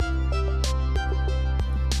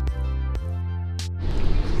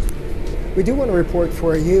We do want to report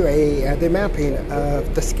for you the mapping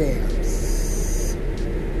of the scams.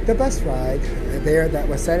 The bus ride there that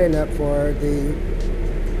was setting up for the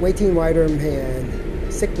waiting rider man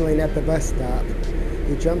signaling at the bus stop,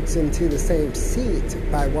 who jumps into the same seat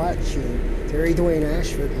by watching Terry Dwayne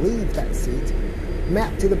Ashford leave that seat,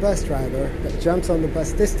 mapped to the bus driver that jumps on the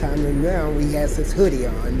bus this time, and now he has his hoodie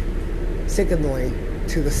on, signaling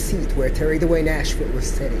to the seat where Terry Dwayne Ashford was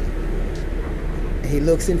sitting. He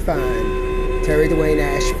looks and finds Terry Dwayne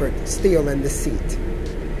Ashford still in the seat,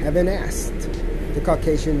 having asked the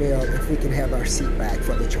Caucasian male if we can have our seat back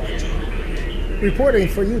for the charging. Reporting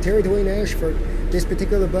for you, Terry Dwayne Ashford, this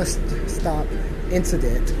particular bus stop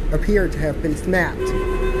incident appeared to have been mapped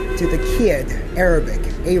to the kid, Arabic,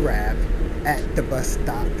 Arab, at the bus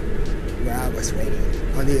stop where I was waiting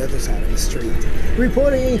on the other side of the street.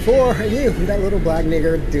 Reporting for you, that little black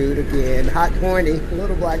nigger dude again, hot and horny,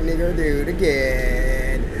 little black nigger dude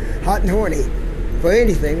again, hot and horny for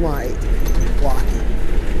anything white, walking.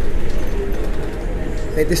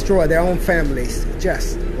 They destroy their own families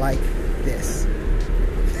just like this.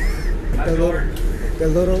 The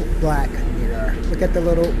little black nigger. Look at the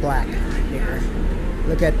little black nigger.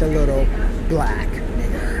 Look at the little black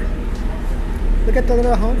nigger. Look at the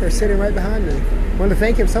little honker sitting right behind me. I want to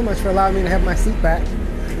thank him so much for allowing me to have my seat back.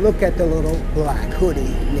 Look at the little black hoodie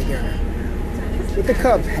nigger with the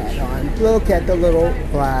Cub hat on. Look at the little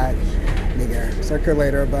black nigger.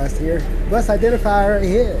 Circulator bus here. Bus identifier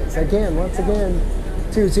is, once again,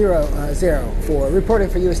 2004. Reporting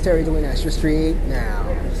for you is Terry Dwayne Ashford Street now.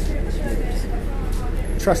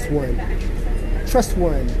 Trust one. Trust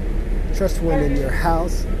one. Trust one in your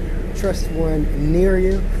house. Trust one near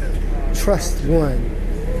you. Trust one.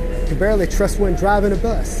 You can barely trust one driving a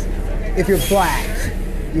bus. If you're black,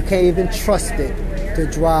 you can't even trust it to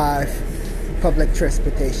drive public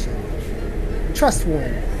transportation. Trust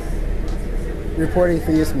one. Reporting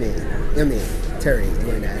for you is me, Terry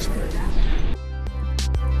Dwayne Ashford.